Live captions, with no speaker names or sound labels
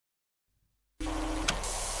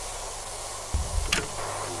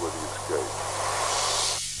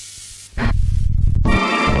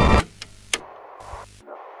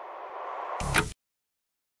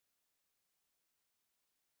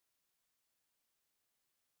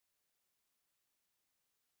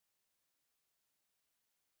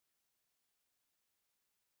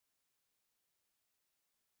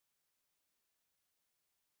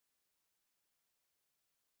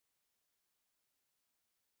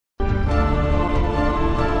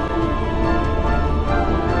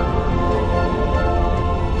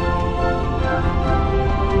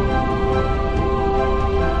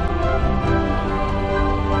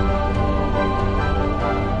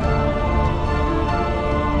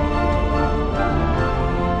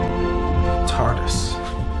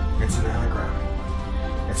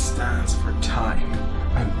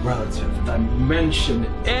dimension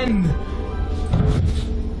in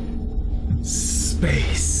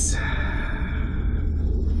space.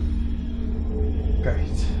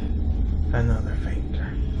 Great. Another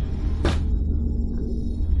fainter.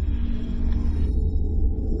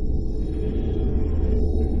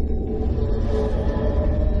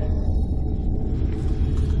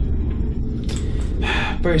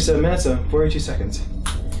 For 7 minutes and 42 seconds.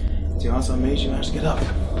 Do you also made you manage to get up?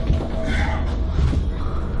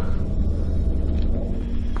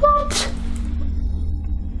 What?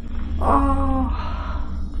 Oh.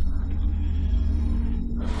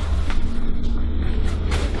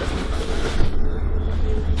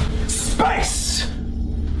 Space!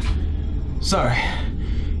 Sorry.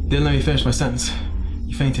 Didn't let me finish my sentence.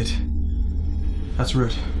 You fainted. That's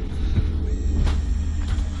rude.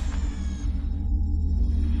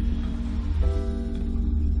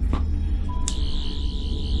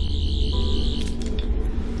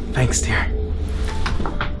 Thanks, dear.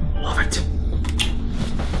 Love it.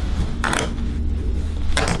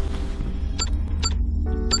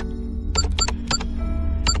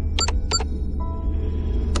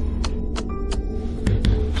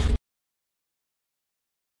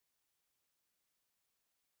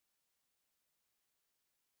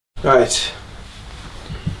 Right.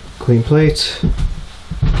 Clean plate.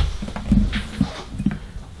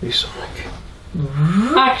 Resonic.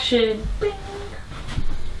 Action. Bing.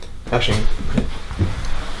 Action.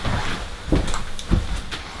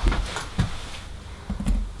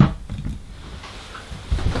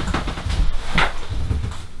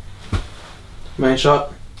 Main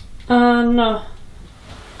shot. No.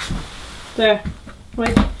 There.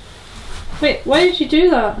 Wait. Wait, why did you do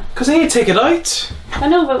that? Because I need to take it out. I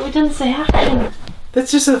know, but we didn't say action.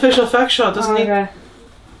 That's just an official fact shot, doesn't it? Okay.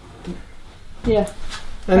 Yeah.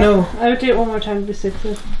 I know. I would do it one more time to be safe.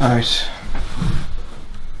 Alright.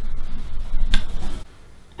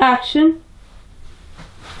 Action.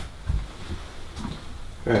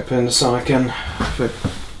 Right, put in the sonic in for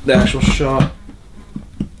the actual shot.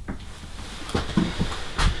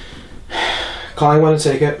 Calling when to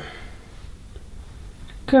take it.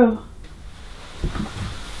 Go.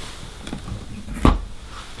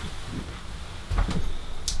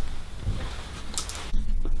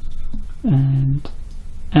 And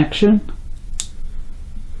action.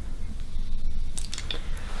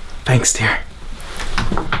 Thanks, dear.